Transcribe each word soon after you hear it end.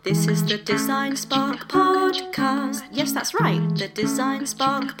This is the Design Spark Podcast. Yes, that's right, the Design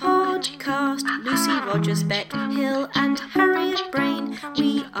Spark Podcast. Lucy Rogers, Beck Hill, and Harriet Brain.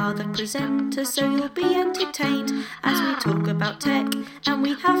 We are the presenters, so you'll be entertained as we talk about tech and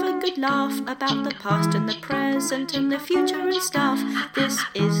we have a good laugh about the past and the present and the future and stuff. This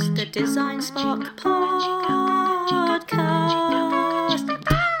is the Design Spark Podcast.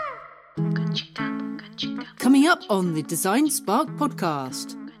 Coming up on the Design Spark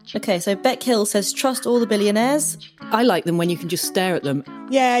Podcast. Okay, so Beck Hill says, trust all the billionaires. I like them when you can just stare at them.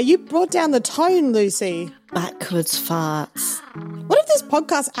 Yeah, you brought down the tone, Lucy. Backwards farts. What if this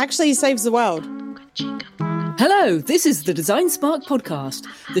podcast actually saves the world? Hello, this is the Design Spark Podcast,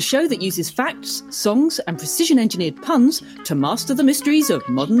 the show that uses facts, songs, and precision-engineered puns to master the mysteries of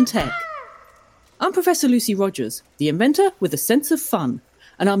modern tech. I'm Professor Lucy Rogers, the inventor with a sense of fun.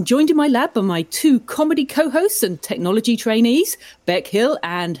 And I'm joined in my lab by my two comedy co-hosts and technology trainees, Beck Hill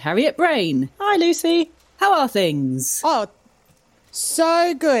and Harriet Brain. Hi, Lucy. How are things? Oh,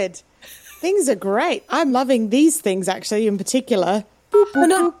 so good. Things are great. I'm loving these things, actually, in particular. Boop, boop,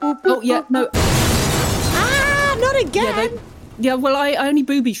 No. boop, boop, Oh, boop. yeah, no. Ah, not again. Yeah, well, I only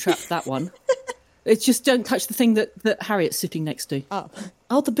booby-trapped that one. It's just don't touch the thing that Harriet's sitting next to.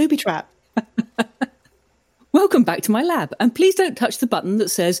 Oh, the booby trap. Welcome back to my lab, and please don't touch the button that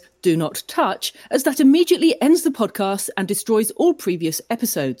says "Do not touch," as that immediately ends the podcast and destroys all previous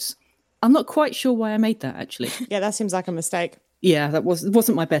episodes. I'm not quite sure why I made that, actually. Yeah, that seems like a mistake. Yeah, that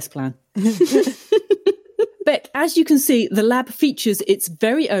wasn't my best plan. Beck, as you can see, the lab features its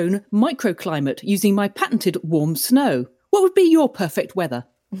very own microclimate using my patented warm snow. What would be your perfect weather?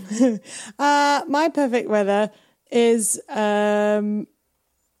 My perfect weather is...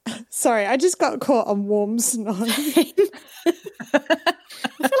 Sorry, I just got caught on warm snow. I feel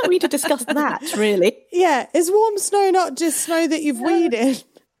like we need to discuss that, really. Yeah, is warm snow not just snow that you've weeded?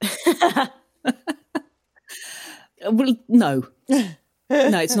 Well, no. No,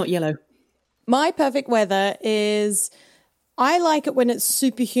 it's not yellow. My perfect weather is, I like it when it's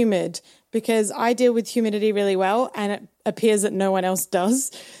super humid because I deal with humidity really well and it appears that no one else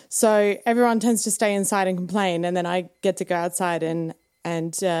does. So everyone tends to stay inside and complain, and then I get to go outside and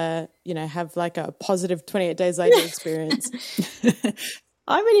have like a positive 28 days later experience.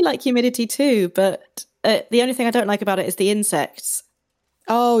 I really like humidity too, but the only thing I don't like about it is the insects.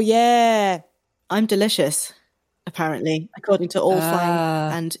 Oh, yeah. I'm delicious, apparently, according to all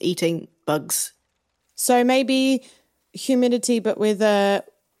flying and eating bugs. So maybe humidity, but with a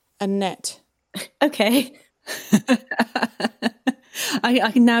net. Okay.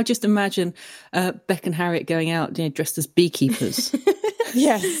 I can now just imagine Beck and Harriet going out dressed as beekeepers.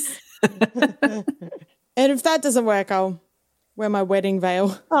 Yes. And if that doesn't work, I'll wear my wedding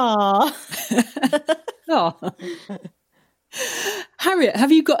veil. Aww. Oh. Harriet,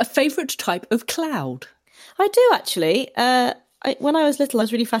 have you got a favourite type of cloud? I do, actually. When I was little, I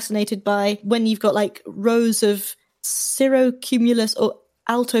was really fascinated by when you've got like rows of cirrocumulus or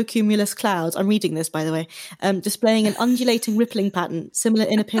altocumulus clouds, I'm reading this, by the way, displaying an undulating rippling pattern similar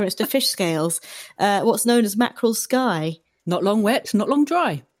in appearance to fish scales, what's known as mackerel sky. Not long wet, not long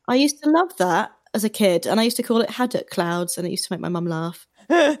dry. I used to love that as a kid, and I used to call it haddock clouds, and it used to make my mum laugh.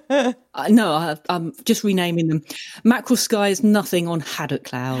 No, I'm just renaming them. Mackerel sky is nothing on haddock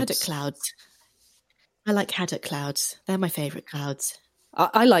clouds. Haddock clouds. I like haddock clouds. They're my favourite clouds.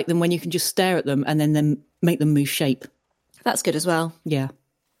 I like them when you can just stare at them and then make them move shape. That's good as well. Yeah.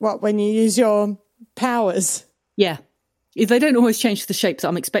 What, when you use your powers? Yeah. They don't always change the shapes that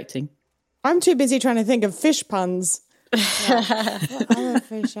I'm expecting. I'm too busy trying to think of fish puns. What other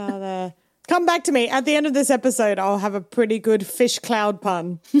fish are there? Come back to me. At the end of this episode, I'll have a pretty good fish cloud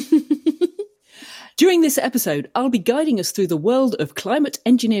pun. During this episode, I'll be guiding us through the world of climate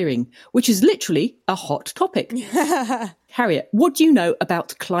engineering, which is literally a hot topic. Harriet, what do you know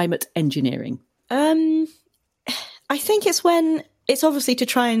about climate engineering? I think it's when it's obviously to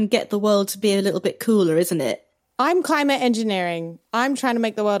try and get the world to be a little bit cooler, isn't it? I'm climate engineering. I'm trying to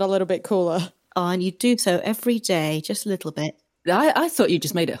make the world a little bit cooler. Oh, and you do so every day, just a little bit. I thought you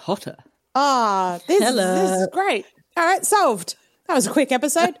just made it hotter. This is great. All right, solved. That was a quick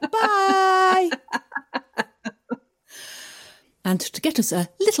episode. Bye. And to get us a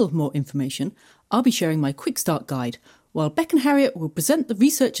little more information, I'll be sharing my quick start guide, while Beck and Harriet will present the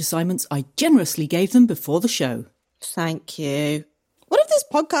research assignments I generously gave them before the show. Thank you. What if this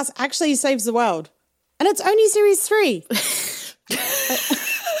podcast actually saves the world? And it's only series 3.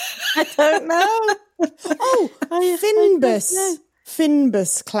 I don't know. Oh, Finbus.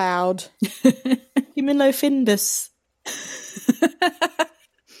 Finbus cloud. Cumulofindus.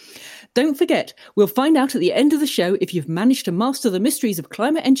 Don't forget, we'll find out at the end of the show if you've managed to master the mysteries of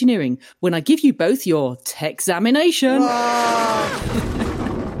climate engineering when I give you both your tech-examination.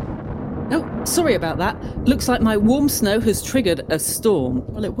 Oh, sorry about that. Looks like my warm snow has triggered a storm.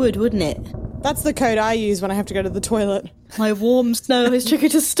 Well, it would, wouldn't it? That's the code I use when I have to go to the toilet. My warm snow has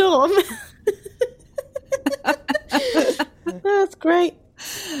triggered a storm. That's great.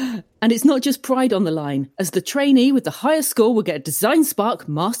 And it's not just pride on the line, as the trainee with the highest score will get a Design Spark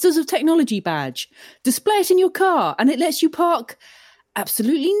Masters of Technology badge. Display it in your car and it lets you park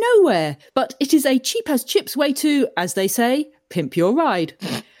absolutely nowhere. But it is a cheap-as-chips way to, as they say, pimp your ride.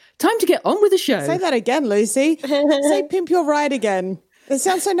 Time to get on with the show. Say that again, Lucy. Say pimp your ride again. It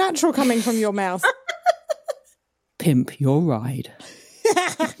sounds so natural coming from your mouth. Pimp your ride.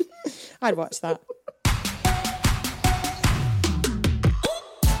 I'd watch that.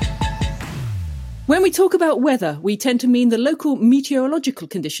 When we talk about weather, we tend to mean the local meteorological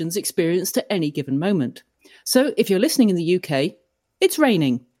conditions experienced at any given moment. So if you're listening in the UK, it's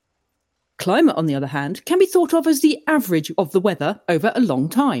raining. Climate, on the other hand, can be thought of as the average of the weather over a long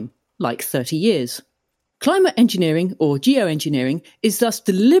time, like 30 years. Climate engineering, or geoengineering, is thus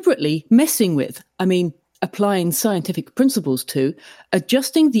deliberately messing with, applying scientific principles to,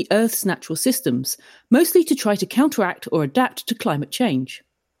 adjusting the Earth's natural systems, mostly to try to counteract or adapt to climate change.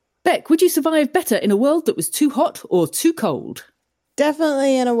 Beck, would you survive better in a world that was too hot or too cold?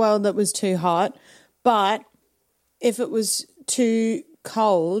 Definitely in a world that was too hot, but if it was too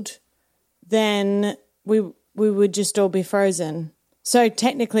cold, then we would just all be frozen. So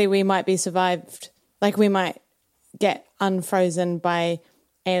technically we might be survived. Like we might get unfrozen by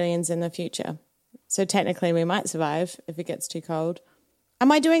aliens in the future. So technically we might survive if it gets too cold.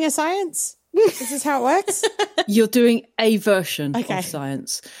 Am I doing a science? Is this how it works? You're doing a version of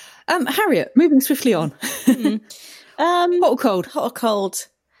science. Harriet, moving swiftly on. Hot or cold? Hot or cold?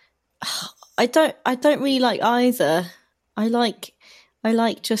 I don't really like either. I like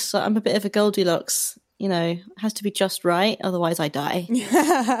just, I'm a bit of a Goldilocks, it has to be just right, otherwise I die.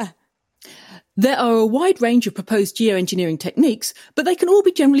 There are a wide range of proposed geoengineering techniques, but they can all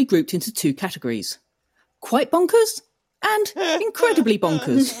be generally grouped into two categories. Quite bonkers and incredibly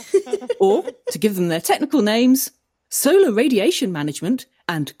bonkers. Or, to give them their technical names, solar radiation management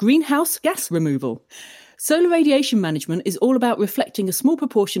and greenhouse gas removal. Solar radiation management is all about reflecting a small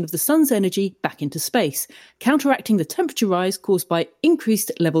proportion of the sun's energy back into space, counteracting the temperature rise caused by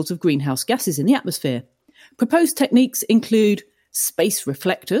increased levels of greenhouse gases in the atmosphere. Proposed techniques include space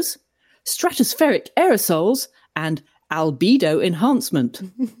reflectors, stratospheric aerosols, and albedo enhancement.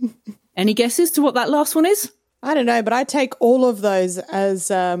 Any guesses to what that last one is? I don't know, but I take all of those as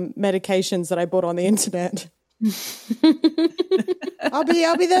medications that I bought on the internet. I'll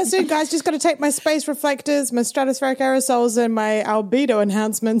be there soon, guys. Just got to take my space reflectors, my stratospheric aerosols, and my albedo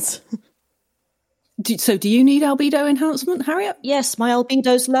enhancements. So, do you need albedo enhancement, Harriet? Yes, my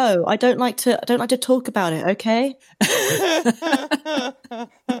albedo's low. I don't like to talk about it. Okay.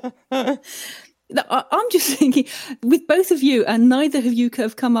 I'm just thinking, with both of you, and neither of you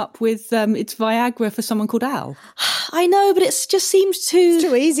have come up with it's Viagra for someone called Al. I know, but it just seems It's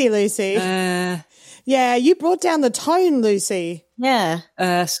too easy, Lucy. Yeah, you brought down the tone, Lucy. Yeah.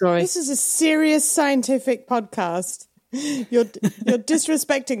 Sorry. This is a serious scientific podcast. You're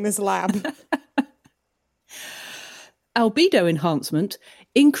disrespecting this lab. Albedo enhancement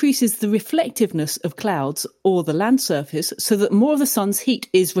increases the reflectiveness of clouds or the land surface so that more of the sun's heat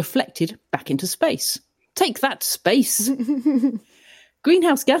is reflected back into space. Take that, space!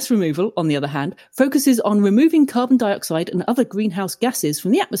 Greenhouse gas removal, on the other hand, focuses on removing carbon dioxide and other greenhouse gases from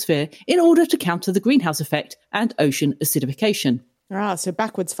the atmosphere in order to counter the greenhouse effect and ocean acidification. Ah, so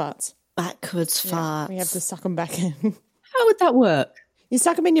backwards farts. Backwards farts. We have to suck them back in. How would that work? You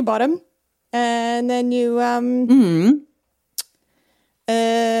suck them in your bottom, and then you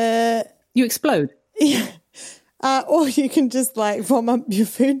you explode. Yeah. Or you can just warm up your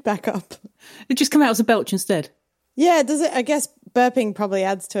food back up. It just come out as a belch instead. Yeah, does it? I guess burping probably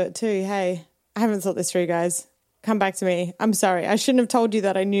adds to it too. Hey, I haven't thought this through, guys. Come back to me. I'm sorry. I shouldn't have told you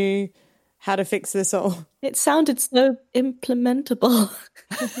that I knew how to fix this all. It sounded so implementable.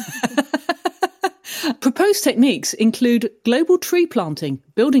 Proposed techniques include global tree planting,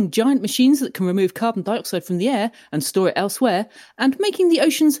 building giant machines that can remove carbon dioxide from the air and store it elsewhere, and making the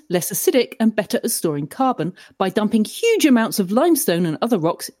oceans less acidic and better at storing carbon by dumping huge amounts of limestone and other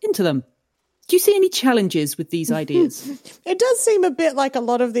rocks into them. Do you see any challenges with these ideas? It does seem a bit like a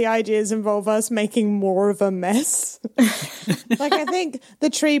lot of the ideas involve us making more of a mess. Like, I think the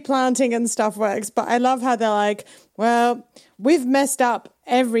tree planting and stuff works, but I love how they're like, well, we've messed up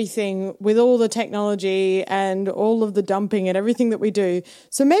everything with all the technology and all of the dumping and everything that we do.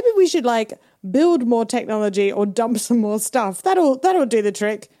 So maybe we should like build more technology or dump some more stuff. That'll do the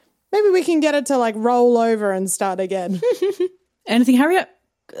trick. Maybe we can get it to like roll over and start again. Anything, Harriet?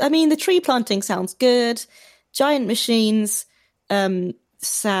 I mean, the tree planting sounds good. Giant machines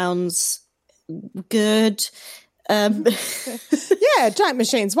sounds good. Yeah, giant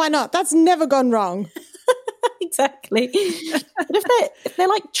machines. Why not? That's never gone wrong. Exactly. But if they're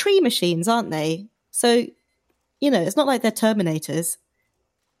like tree machines, aren't they? So, it's not like they're Terminators.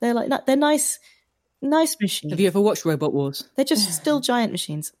 They're nice machines. Have you ever watched Robot Wars? They're just still giant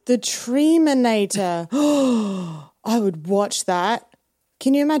machines. The Treeminator. I would watch that.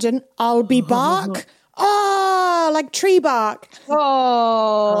 Can you imagine? I'll be bark. Oh, like tree bark.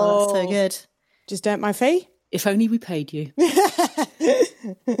 Oh, that's so good. Just earned my fee. If only we paid you.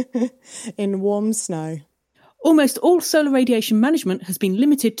 In warm snow. Almost all solar radiation management has been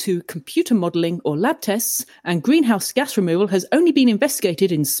limited to computer modelling or lab tests, and greenhouse gas removal has only been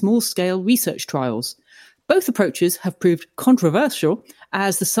investigated in small-scale research trials. Both approaches have proved controversial,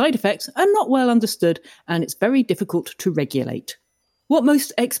 as the side effects are not well understood and it's very difficult to regulate. What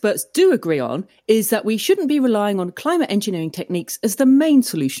most experts do agree on is that we shouldn't be relying on climate engineering techniques as the main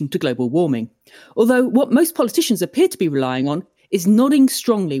solution to global warming. Although what most politicians appear to be relying on is nodding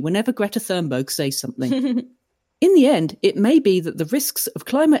strongly whenever Greta Thunberg says something. In the end, it may be that the risks of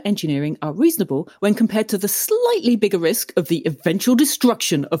climate engineering are reasonable when compared to the slightly bigger risk of the eventual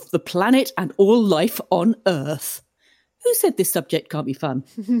destruction of the planet and all life on Earth. Who said this subject can't be fun?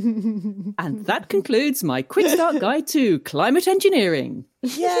 And that concludes my quick start guide to climate engineering.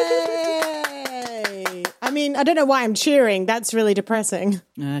 Yay! I mean, I don't know why I'm cheering. That's really depressing.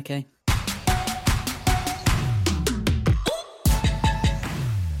 Okay.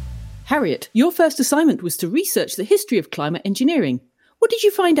 Harriet, your first assignment was to research the history of climate engineering. What did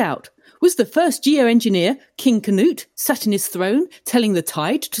you find out? Was the first geoengineer, King Canute, sat in his throne telling the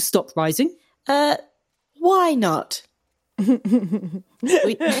tide to stop rising? Why not?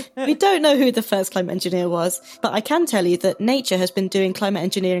 we don't know who the first climate engineer was, but I can tell you that nature has been doing climate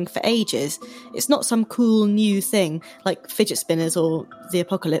engineering for ages. It's not some cool new thing like fidget spinners or the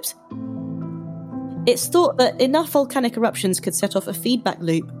apocalypse. It's thought that enough volcanic eruptions could set off a feedback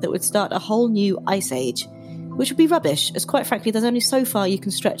loop that would start a whole new ice age, which would be rubbish, as quite frankly there's only so far you can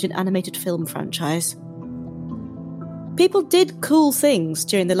stretch an animated film franchise. People did cool things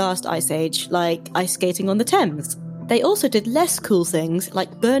during the last ice age, like ice skating on the Thames. They also did less cool things,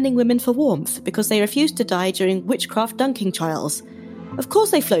 like burning women for warmth, because they refused to die during witchcraft dunking trials. Of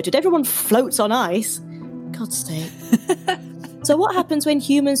course they floated. Everyone floats on ice. God's sake. So what happens when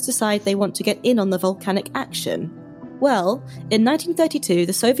humans decide they want to get in on the volcanic action? Well, in 1932,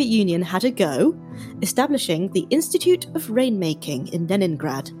 the Soviet Union had a go, establishing the Institute of Rainmaking in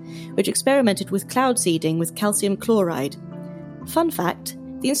Leningrad, which experimented with cloud seeding with calcium chloride. Fun fact,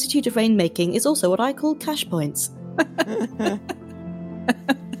 the Institute of Rainmaking is also what I call cash points.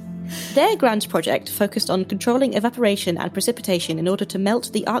 Their grand project focused on controlling evaporation and precipitation in order to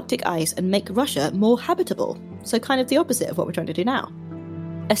melt the Arctic ice and make Russia more habitable, so kind of the opposite of what we're trying to do now.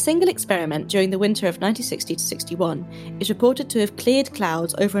 A single experiment during the winter of 1960 to 61 is reported to have cleared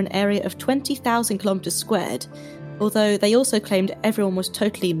clouds over an area of 20,000 kilometres squared, although they also claimed everyone was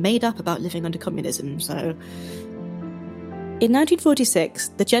totally made up about living under communism, so... In 1946,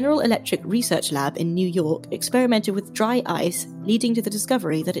 the General Electric Research Lab in New York experimented with dry ice, leading to the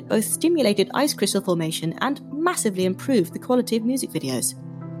discovery that it both stimulated ice crystal formation and massively improved the quality of music videos.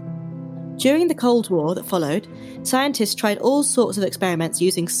 During the Cold War that followed, scientists tried all sorts of experiments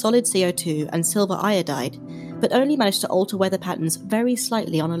using solid CO2 and silver iodide, but only managed to alter weather patterns very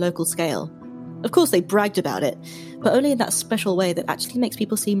slightly on a local scale. Of course, they bragged about it, but only in that special way that actually makes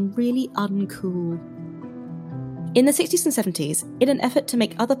people seem really uncool. In the 60s and 70s, in an effort to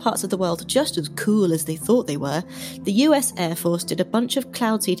make other parts of the world just as cool as they thought they were, the US Air Force did a bunch of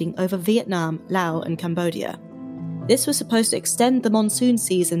cloud seeding over Vietnam, Laos and Cambodia. This was supposed to extend the monsoon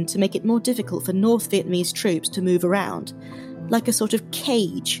season to make it more difficult for North Vietnamese troops to move around, like a sort of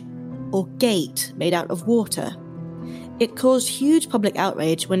cage or gate made out of water. It caused huge public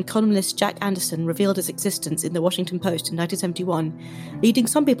outrage when columnist Jack Anderson revealed its existence in the Washington Post in 1971, leading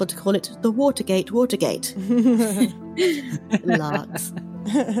some people to call it the Watergate. Larks.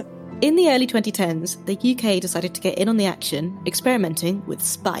 In the early 2010s, the UK decided to get in on the action, experimenting with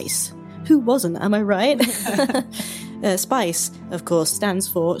spice. Who wasn't, am I right? SPICE, of course, stands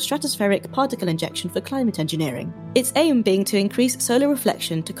for Stratospheric Particle Injection for Climate Engineering. Its aim being to increase solar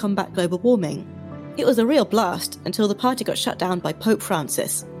reflection to combat global warming. It was a real blast until the party got shut down by Pope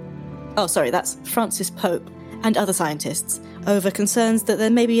Francis. Oh, sorry, that's Francis Pope and other scientists, over concerns that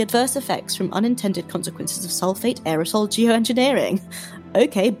there may be adverse effects from unintended consequences of sulfate aerosol geoengineering.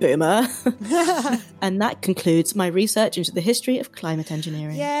 Okay, boomer. And that concludes my research into the history of climate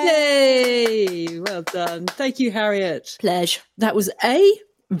engineering. Yay! Well done. Thank you, Harriet. Pleasure. That was A,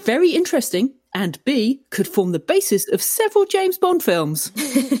 very interesting, and B, could form the basis of several James Bond films.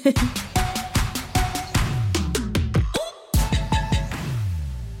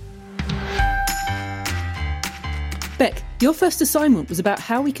 Beck, your first assignment was about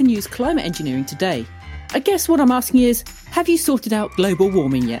how we can use climate engineering today. I guess what I'm asking is, have you sorted out global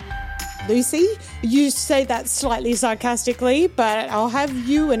warming yet? Lucy, you say that slightly sarcastically, but I'll have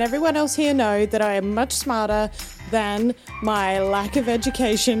you and everyone else here know that I am much smarter than my lack of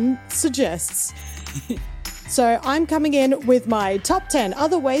education suggests. So I'm coming in with my top 10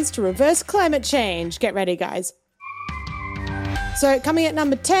 other ways to reverse climate change. Get ready, guys. So coming at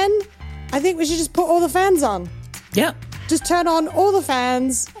number 10, I think we should just put all the fans on. Yep. Just turn on all the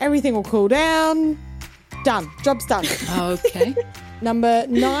fans, everything will cool down. Done. Job's done. Okay. Number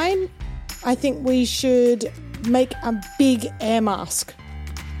 9, I think we should make a big air mask.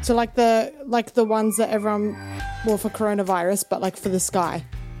 So like the ones that everyone wore for coronavirus, but like for the sky.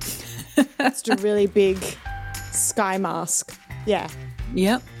 Just a really big sky mask. Yeah.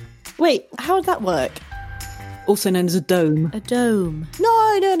 Yep. Wait, how would that work? Also known as a dome. A dome.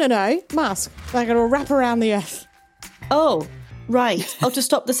 No. Mask. Like it'll wrap around the earth. Oh, right. Oh, to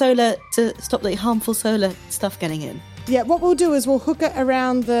stop the harmful solar stuff getting in. Yeah, what we'll do is we'll hook it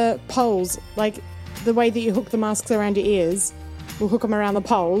around the poles, like the way that you hook the masks around your ears. We'll hook them around the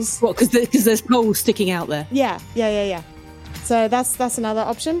poles. What, because there's poles sticking out there? Yeah. So that's another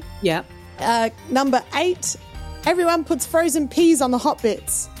option. Yeah. Number 8, everyone puts frozen peas on the hot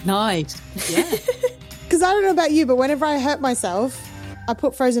bits. Nice. Yeah. Because I don't know about you, but whenever I hurt myself, I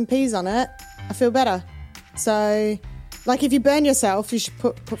put frozen peas on it. I feel better. So, like if you burn yourself, you should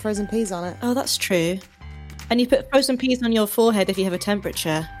put frozen peas on it. Oh, that's true. And you put frozen peas on your forehead if you have a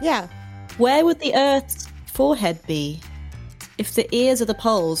temperature. Yeah. Where would the Earth's forehead be? If the ears are the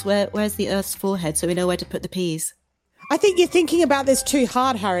poles, where's the Earth's forehead so we know where to put the peas? I think you're thinking about this too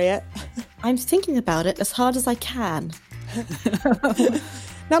hard, Harriet. I'm thinking about it as hard as I can.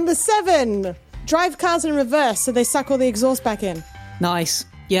 Number 7, drive cars in reverse so they suck all the exhaust back in. Nice.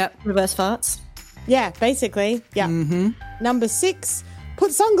 Yep. Reverse farts. Yeah, basically. Yeah. Mm-hmm. Number 6,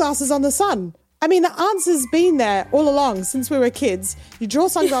 put sunglasses on the sun. I mean, the answer's been there all along since we were kids. You draw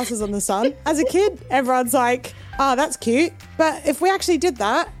sunglasses on the sun. As a kid, everyone's like, oh, that's cute. But if we actually did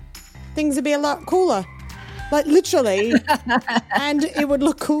that, things would be a lot cooler. Like, literally. And it would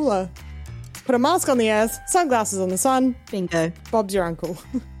look cooler. Put a mask on the earth, sunglasses on the sun. Bingo. Bob's your uncle.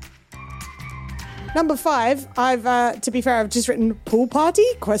 Number 5, to be fair, I've just written pool party, ?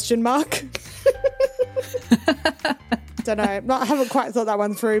 Don't know. I haven't quite thought that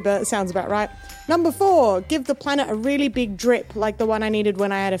one through, but it sounds about right. Number 4, give the planet a really big drip like the one I needed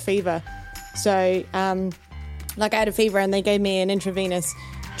when I had a fever. So, like I had a fever and they gave me an intravenous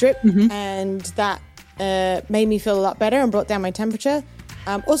drip and that made me feel a lot better and brought down my temperature.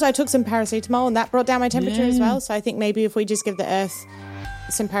 Also, I took some paracetamol and that brought down my temperature as well. So I think maybe if we just give the Earth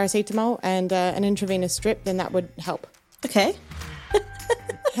some paracetamol and an intravenous drip, then that would help. Okay.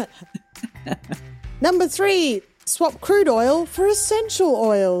 Number 3, swap crude oil for essential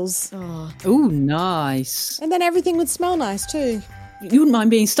oils. Oh. Ooh, nice. And then everything would smell nice too. You wouldn't mind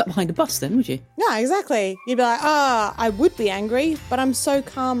being stuck behind a bus then, would you? No, exactly. You'd be like, I would be angry, but I'm so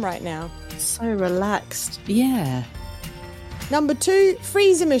calm right now. So relaxed. Yeah. Number 2,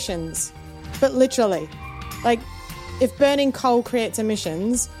 freeze emissions. But literally. Like, if burning coal creates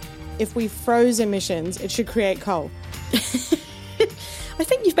emissions, if we froze emissions, it should create coal. I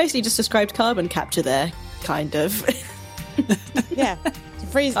think you've basically just described carbon capture there, kind of. Yeah.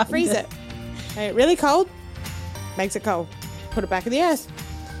 Freeze it. Make it really cold, makes it cold. Put it back in the earth.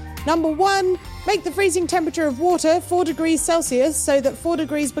 Number 1, make the freezing temperature of water 4 degrees Celsius so that 4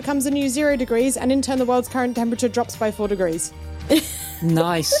 degrees becomes a new 0 degrees and in turn the world's current temperature drops by 4 degrees.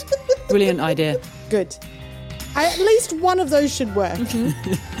 Nice. Brilliant idea. Good. At least one of those should work.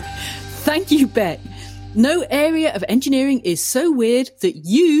 Thank you, Beck. No area of engineering is so weird that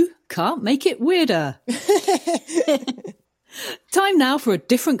you can't make it weirder. Time now for a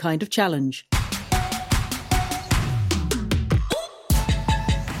different kind of challenge.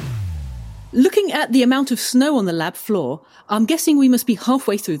 Looking at the amount of snow on the lab floor, I'm guessing we must be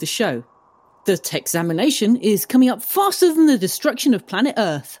halfway through the show. The Techzamination is coming up faster than the destruction of planet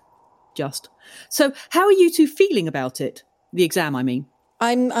Earth. Just. So how are you two feeling about it? The exam, I mean.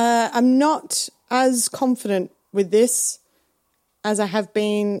 I'm not as confident with this as I have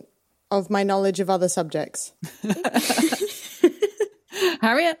been of my knowledge of other subjects.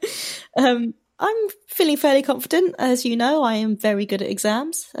 Harriet? I'm feeling fairly confident. As you know, I am very good at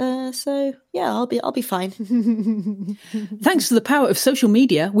exams. So yeah, I'll be fine. Thanks to the power of social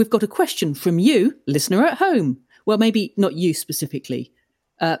media, we've got a question from you, listener at home. Well, maybe not you specifically.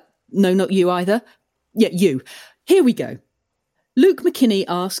 No, not you either. Yeah, you. Here we go. Luke McKinney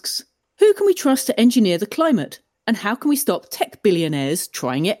asks, who can we trust to engineer the climate? And how can we stop tech billionaires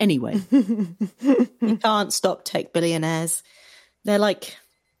trying it anyway? You can't stop tech billionaires. They're like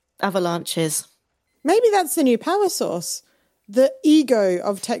avalanches. Maybe that's the new power source. The ego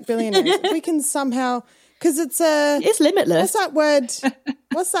of tech billionaires. If we can somehow, because it's limitless.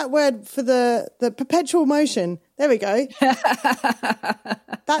 What's that word for the perpetual motion? There we go.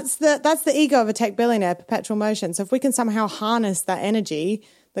 That's the ego of a tech billionaire, perpetual motion. So if we can somehow harness that energy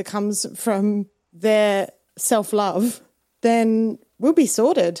that comes from their self-love, then we'll be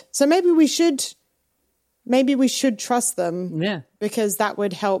sorted. So maybe we should trust them. Yeah. Because that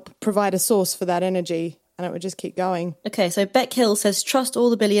would help provide a source for that energy and it would just keep going. Okay, so Beck Hill says, trust all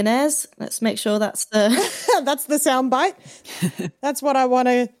the billionaires. Let's make sure that's the... That's the soundbite. That's what I want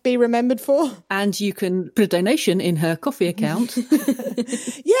to be remembered for. And you can put a donation in her coffee account.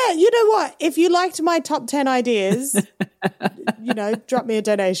 Yeah, you know what? If you liked my top 10 ideas, drop me a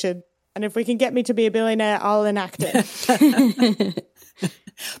donation. And if we can get me to be a billionaire, I'll enact it.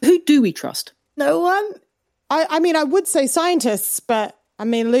 Who do we trust? No one. I mean, I would say scientists, but I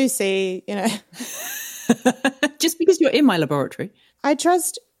mean, Lucy, Just because you're in my laboratory. I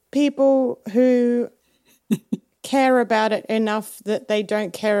trust people who care about it enough that they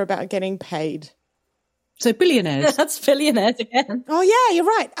don't care about getting paid. So billionaires. That's billionaires again. Oh, yeah, you're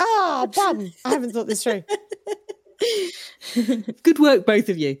right. Bum. I haven't thought this through. Good work, both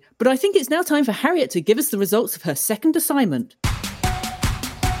of you. But I think it's now time for Harriet to give us the results of her second assignment.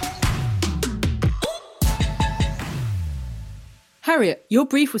 Harriet, your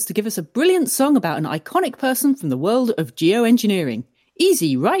brief was to give us a brilliant song about an iconic person from the world of geoengineering.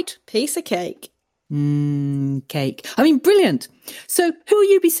 Easy, right? Piece of cake. Cake. I mean, brilliant. So who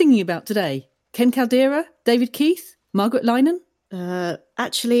will you be singing about today? Ken Caldera? David Keith? Margaret Lynan?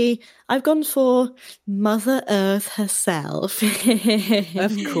 Actually, I've gone for Mother Earth herself.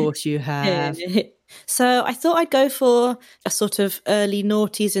 Of course you have. So I thought I'd go for a sort of early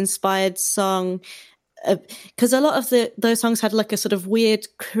noughties inspired song, because a lot of those songs had like a sort of weird,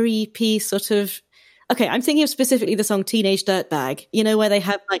 creepy sort of... Okay, I'm thinking of specifically the song Teenage Dirtbag, where they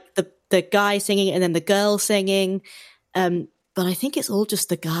have like the guy singing and then the girl singing. But I think it's all just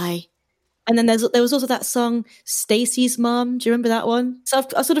the guy. And then there was also that song Stacey's Mom. Do you remember that one? So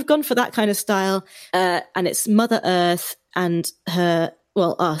I've sort of gone for that kind of style. And it's Mother Earth and her,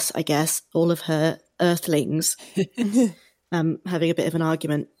 well, us, I guess, all of her earthlings having a bit of an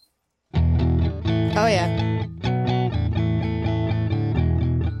argument. Oh, yeah.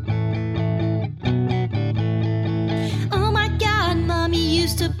 Oh my God, Mommy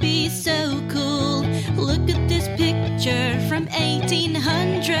used to be so cool. Look at this picture from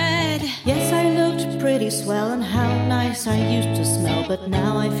 1800. Yes, I looked pretty swell and how nice I used to smell, but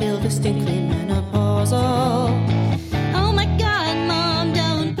now I feel distinctly menopausal. Oh my God, Mom,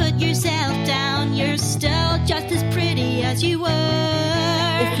 don't put yourself down. You're still just as pretty as you were.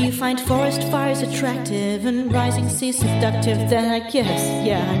 If you find forest fires attractive and rising seas seductive, then I guess,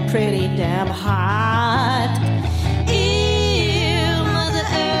 yeah, I'm pretty damn hot. Ew, Mother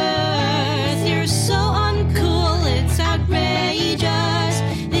Earth, you're so uncool, it's outrageous.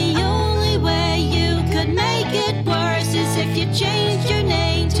 The only way you could make it worse is if you changed your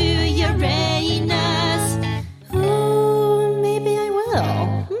name to Uranus. Ooh, maybe I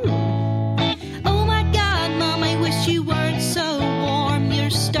will. Oh my God, Mom, I wish you weren't so warm. You're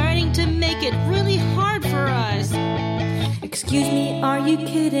starting to make it really hard for us. Excuse me, are you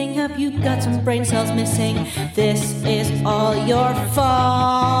kidding? Have you got some brain cells missing? This is all your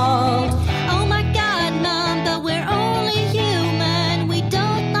fault. Oh my God, Mom, but we're only human. We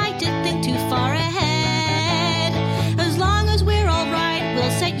don't like to think too far ahead. As long as we're all right,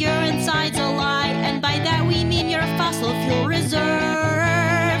 we'll set your insides alight. And by that we mean your fossil fuel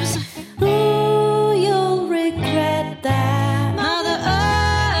reserves. Ooh, you'll regret that. Mother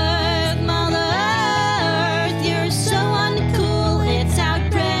Earth, you're so uncool, it's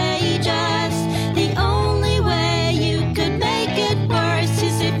outrageous. The only way you could make it worse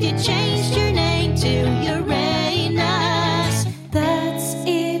is if you changed your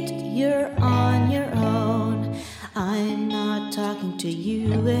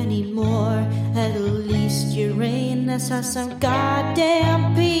us have some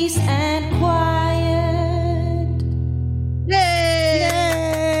goddamn peace and quiet.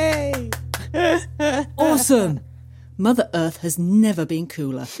 Yay! Awesome! Mother Earth has never been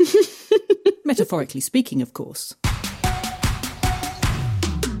cooler. Metaphorically speaking, of course.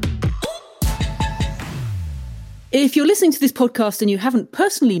 If you're listening to this podcast and you haven't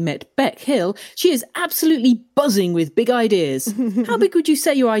personally met Beck Hill, she is absolutely buzzing with big ideas. How big would you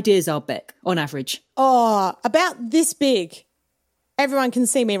say your ideas are, Beck, on average? Oh, about this big. Everyone can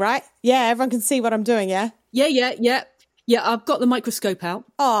see me, right? Yeah, everyone can see what I'm doing, yeah? Yeah, I've got the microscope out.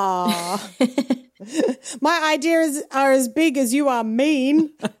 Oh, my ideas are as big as you are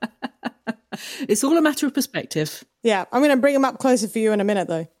mean. It's all a matter of perspective. Yeah, I'm going to bring them up closer for you in a minute,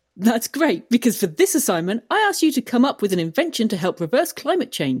 though. That's great, because for this assignment, I asked you to come up with an invention to help reverse climate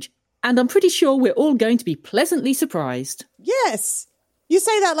change. And I'm pretty sure we're all going to be pleasantly surprised. Yes. You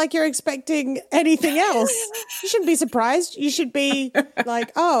say that like you're expecting anything else. You shouldn't be surprised. You should be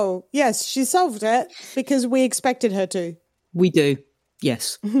like, oh, yes, she solved it because we expected her to. We do.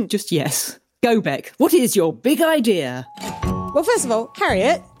 Yes. Just yes. Go, Beck. What is your big idea? Well, first of all,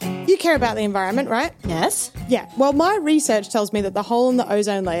 Harriet, you care about the environment, right? Yes? Yeah. Well, my research tells me that the hole in the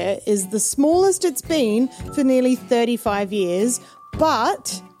ozone layer is the smallest it's been for nearly 35 years,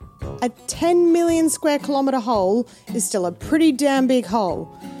 but a 10 million square kilometre hole is still a pretty damn big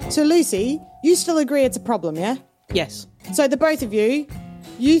hole. So, Lucy, you still agree it's a problem, yeah? Yes. So the both of you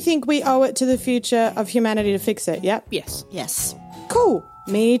think we owe it to the future of humanity to fix it, yep? Yes. Yes. Cool.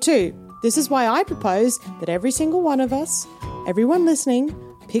 Me too. This is why I propose that every single one of us, everyone listening,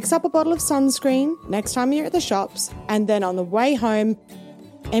 picks up a bottle of sunscreen next time you're at the shops, and then on the way home,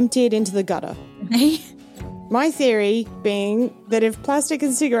 empty it into the gutter. Hey? My theory being that if plastic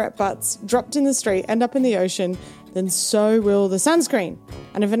and cigarette butts dropped in the street end up in the ocean, then so will the sunscreen.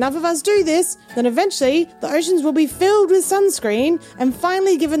 And if enough of us do this, then eventually the oceans will be filled with sunscreen and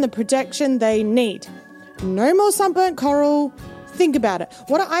finally given the protection they need. No more sunburnt coral. Think about it.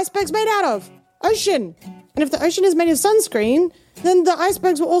 What are icebergs made out of? Ocean. And if the ocean is made of sunscreen, then the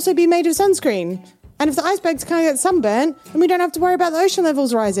icebergs will also be made of sunscreen. And if the icebergs can't get sunburnt, then we don't have to worry about the ocean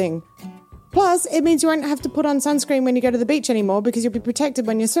levels rising. Plus, it means you won't have to put on sunscreen when you go to the beach anymore because you'll be protected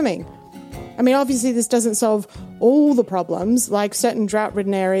when you're swimming. I mean, obviously this doesn't solve all the problems, like certain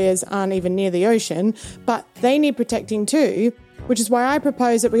drought-ridden areas aren't even near the ocean, but they need protecting too, which is why I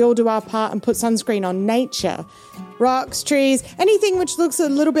propose that we all do our part and put sunscreen on nature. Rocks, trees, anything which looks a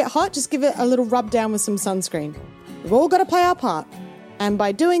little bit hot, just give it a little rub down with some sunscreen. We've all got to play our part. And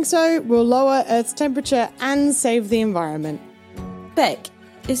by doing so, we'll lower Earth's temperature and save the environment. Beck,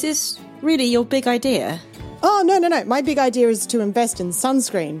 is this really your big idea? Oh, no. My big idea is to invest in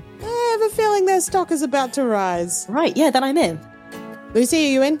sunscreen. I have a feeling their stock is about to rise. Right, yeah, then I'm in. Lucy,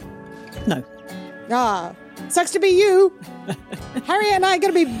 are you in? No. Ah, sucks to be you. Harriet and I are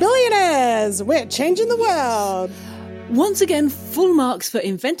going to be billionaires. We're changing the world. Once again, full marks for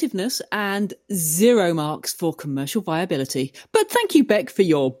inventiveness and 0 marks for commercial viability. But thank you, Beck, for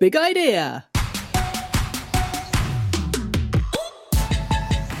your big idea.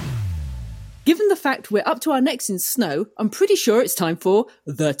 Given the fact we're up to our necks in snow, I'm pretty sure it's time for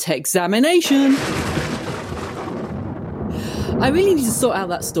the Techzamination. I really need to sort out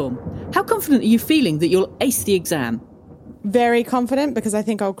that storm. How confident are you feeling that you'll ace the exam? Very confident, because I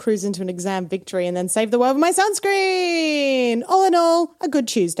think I'll cruise into an exam victory and then save the world with my sunscreen. All in all, a good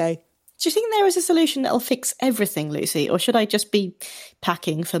Tuesday. Do you think there is a solution that'll fix everything, Lucy? Or should I just be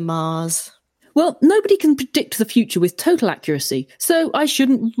packing for Mars? Well, nobody can predict the future with total accuracy, so I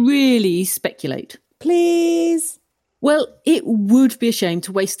shouldn't really speculate. Please? Well, it would be a shame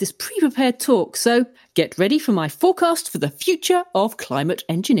to waste this pre-prepared talk, so get ready for my forecast for the future of climate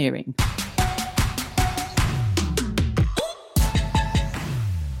engineering.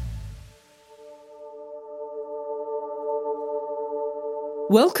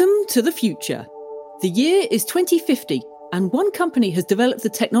 Welcome to the future. The year is 2050, and one company has developed the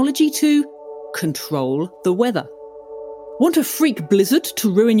technology to control the weather. Want a freak blizzard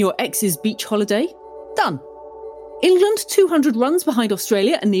to ruin your ex's beach holiday? Done. England 200 runs behind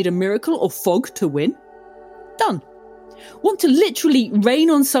Australia and need a miracle or fog to win? Done. Want to literally rain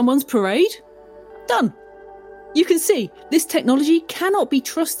on someone's parade? Done. You can see, this technology cannot be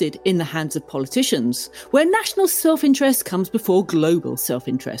trusted in the hands of politicians, where national self-interest comes before global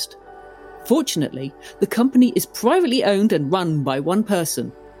self-interest. Fortunately, the company is privately owned and run by one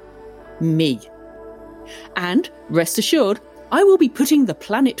person. Me. And, rest assured, I will be putting the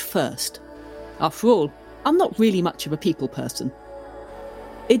planet first. After all, I'm not really much of a people person.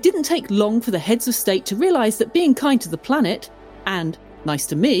 It didn't take long for the heads of state to realise that being kind to the planet, and nice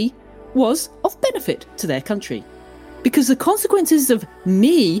to me, was of benefit to their country. because the consequences of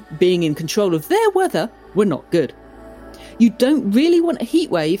me being in control of their weather were not good. You don't really want a heat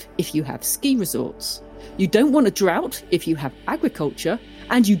wave if you have ski resorts. You don't want a drought if you have agriculture,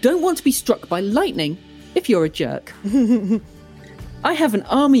 and you don't want to be struck by lightning if you're a jerk. I have an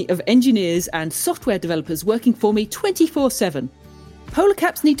army of engineers and software developers working for me 24/7. Polar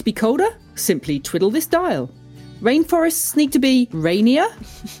caps need to be colder? Simply twiddle this dial. Rainforests need to be rainier?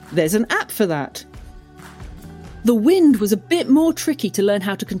 There's an app for that. The wind was a bit more tricky to learn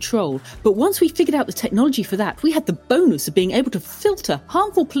how to control, but once we figured out the technology for that, we had the bonus of being able to filter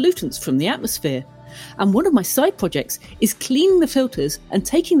harmful pollutants from the atmosphere. And one of my side projects is cleaning the filters and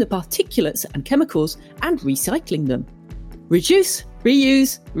taking the particulates and chemicals and recycling them. Reduce,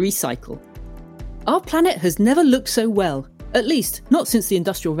 reuse, recycle. Our planet has never looked so well, at least not since the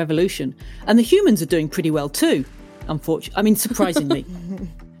Industrial Revolution, and the humans are doing pretty well too, surprisingly.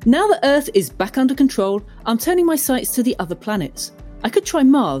 Now that Earth is back under control, I'm turning my sights to the other planets. I could try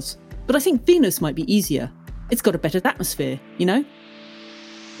Mars, but I think Venus might be easier. It's got a better atmosphere, you know?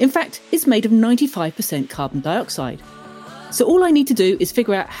 In fact, it's made of 95% carbon dioxide. So all I need to do is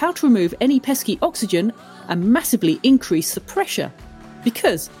figure out how to remove any pesky oxygen and massively increase the pressure.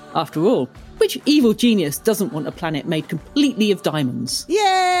 Because, after all, which evil genius doesn't want a planet made completely of diamonds?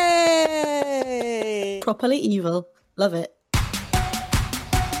 Yay! Properly evil. Love it.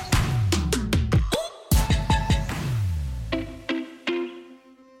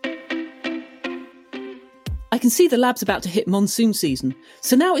 I can see the lab's about to hit monsoon season,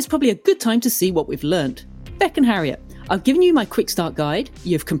 so now is probably a good time to see what we've learnt. Beck and Harriet, I've given you my quick start guide,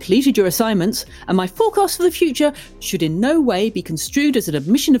 you've completed your assignments, and my forecast for the future should in no way be construed as an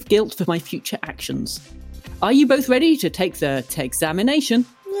admission of guilt for my future actions. Are you both ready to take the examination?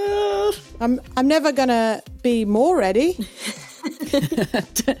 I'm never gonna be more ready.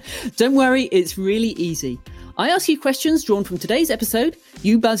 Don't worry, it's really easy. I ask you questions drawn from today's episode,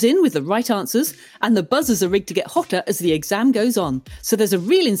 you buzz in with the right answers, and the buzzers are rigged to get hotter as the exam goes on, so there's a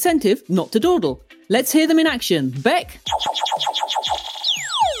real incentive not to dawdle. Let's hear them in action. Beck?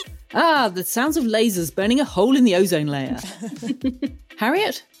 The sounds of lasers burning a hole in the ozone layer.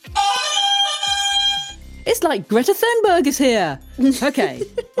 Harriet? It's like Greta Thunberg is here. Okay,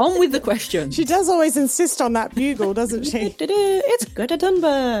 on with the question. She does always insist on that bugle, doesn't she? It's Greta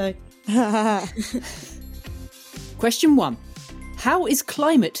Thunberg. Question 1. How is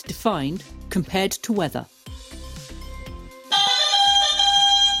climate defined compared to weather?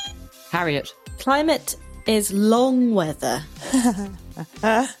 Harriet. Climate is long weather.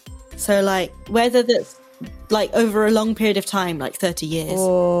 So, like, weather that's, like, over a long period of time, like 30 years.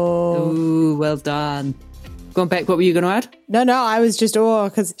 Ooh, well done. Go on, Beck, what were you going to add? No, I was just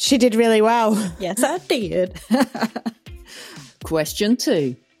because she did really well. Yes, I did. Question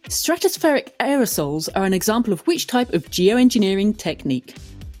 2. Stratospheric aerosols are an example of which type of geoengineering technique?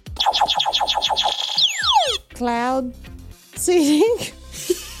 Cloud seeding?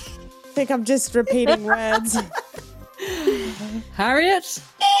 I think I'm just repeating words. Harriet?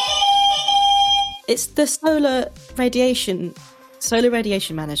 It's the solar radiation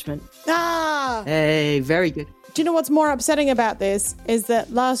management. Hey, very good. Do you know what's more upsetting about this is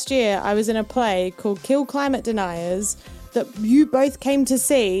that last year I was in a play called Kill Climate Deniers that you both came to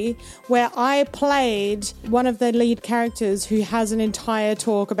see, where I played one of the lead characters who has an entire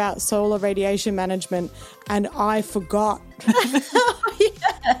talk about solar radiation management, and I forgot.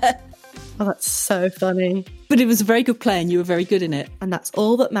 Yeah. Oh, that's so funny. But it was a very good play and you were very good in it. And that's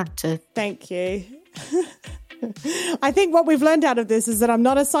all that mattered. Thank you. I think what we've learned out of this is that I'm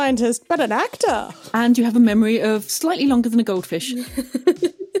not a scientist, but an actor. And you have a memory of slightly longer than a goldfish.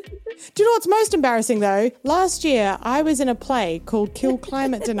 Do you know what's most embarrassing, though? Last year, I was in a play called Kill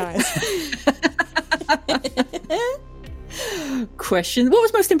Climate Deniers. What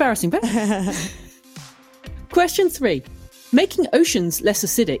was most embarrassing, Beth? Question 3. Making oceans less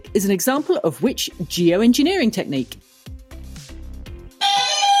acidic is an example of which geoengineering technique?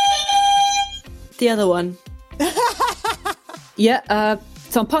 The other one. Yeah,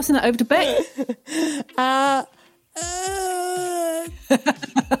 so I'm passing that over to Beck.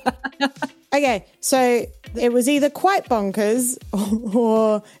 Okay, so it was either quite bonkers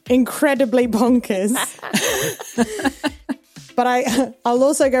or incredibly bonkers. But I'll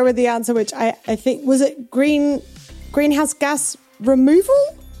also go with the answer, which I think, was it greenhouse gas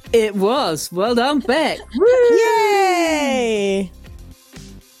removal? It was. Well done, Beck. Woo! Yay!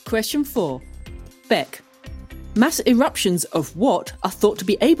 Question 4. Beck. Mass eruptions of what are thought to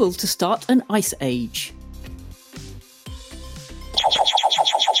be able to start an ice age?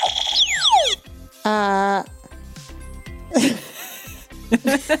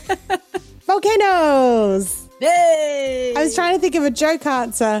 Volcanoes! Yay! I was trying to think of a joke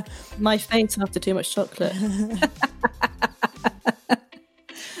answer. My face after too much chocolate.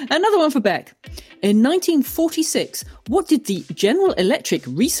 Another one for Beck. In 1946, what did the General Electric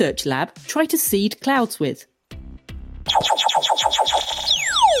Research Lab try to seed clouds with?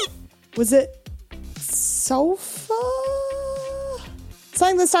 Was it sulfur?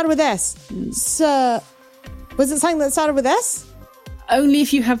 Something that started with S. Was it something that started with S? Only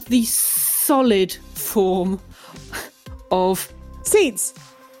if you have the solid form of... Seeds.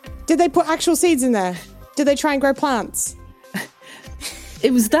 Did they put actual seeds in there? Did they try and grow plants?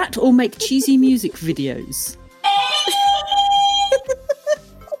 It was that or make cheesy music videos.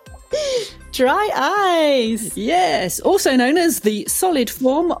 Dry ice. Yes, also known as the solid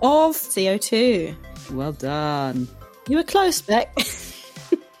form of... CO2. Well done. You were close, Beck.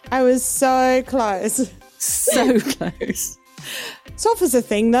 I was so close. So close. Sulfur's a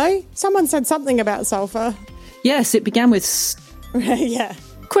thing, though. Someone said something about sulfur. Yes, it began with... Yeah.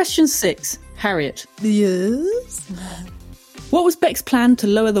 Question 6. Harriet. Yes? What was Beck's plan to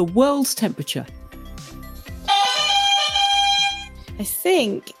lower the world's temperature? I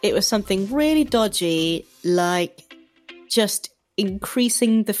think it was something really dodgy, like just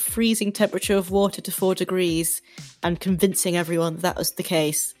increasing the freezing temperature of water to 4 degrees and convincing everyone that was the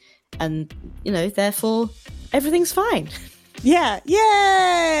case. And, therefore, everything's fine. Yeah.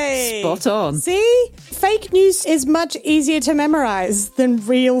 Yay! Spot on. See? Fake news is much easier to memorize than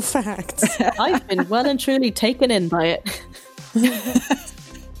real facts. I've been well and truly taken in by it.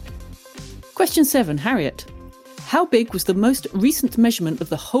 Question 7. Harriet. How big was the most recent measurement of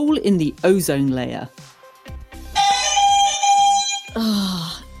the hole in the ozone layer?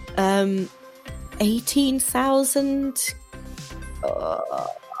 18,000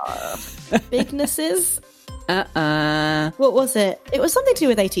 bignesses? What was it? It was something to do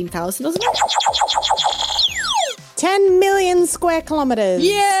with 18,000, wasn't it? 10 million square kilometers.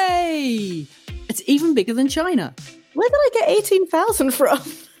 Yay! It's even bigger than China. Where did I get 18,000 from?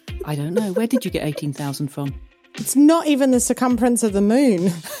 I don't know. Where did you get 18,000 from? It's not even the circumference of the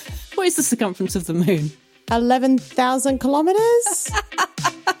moon. What is the circumference of the moon? 11,000 kilometers?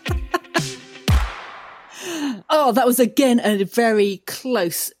 Oh, that was again a very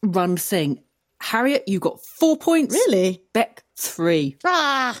close run thing. Harriet, you got 4 points. Really? Beck, 3.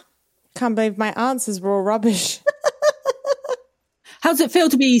 Can't believe my answers were all rubbish. How does it feel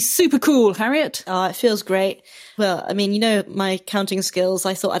to be super cool, Harriet? Oh, it feels great. Well, I mean, my counting skills,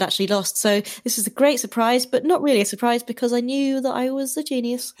 I thought I'd actually lost. So this is a great surprise, but not really a surprise because I knew that I was a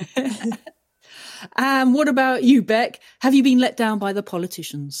genius. What about you, Beck? Have you been let down by the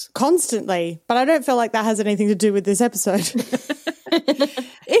politicians? Constantly. But I don't feel like that has anything to do with this episode.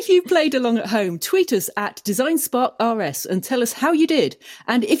 If you played along at home, tweet us at DesignSparkRS and tell us how you did.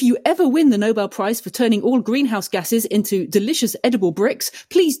 And if you ever win the Nobel Prize for turning all greenhouse gases into delicious edible bricks,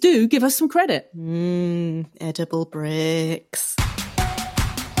 please do give us some credit. Edible bricks.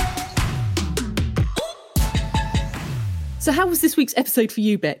 So how was this week's episode for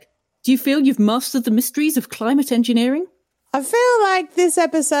you, Beck? Do you feel you've mastered the mysteries of climate engineering? I feel like this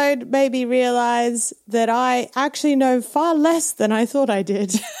episode made me realise that I actually know far less than I thought I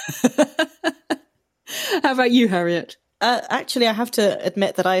did. How about you, Harriet? Actually, I have to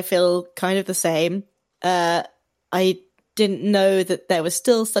admit that I feel kind of the same. I didn't know that there was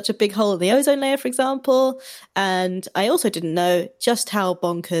still such a big hole in the ozone layer, for example. And I also didn't know just how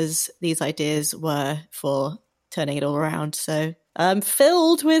bonkers these ideas were for turning it all around. So I'm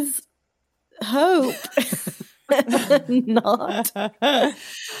filled with hope. Not.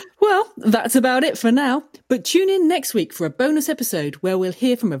 Well, that's about it for now. But tune in next week for a bonus episode where we'll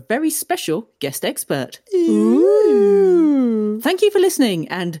hear from a very special guest expert. Ooh. Thank you for listening,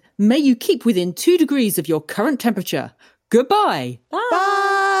 and may you keep within 2 degrees of your current temperature. Goodbye. Bye.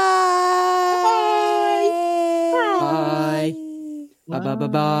 Bye. Bye. Bye. Bye.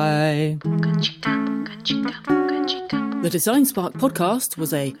 Bye. The Design Spark podcast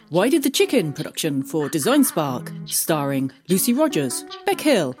was a Why Did the Chicken production for Design Spark, starring Lucy Rogers, Beck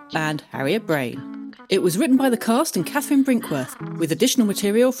Hill, and Harriet Brain. It was written by the cast and Catherine Brinkworth, with additional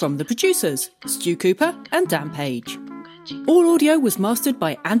material from the producers, Stu Cooper and Dan Page. All audio was mastered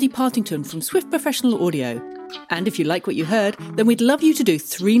by Andy Partington from Swift Professional Audio. And if you like what you heard, then we'd love you to do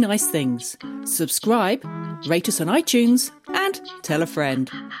 3 nice things. Subscribe, rate us on iTunes, and tell a friend.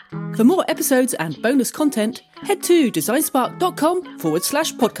 For more episodes and bonus content, head to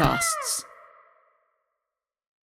designspark.com/podcasts.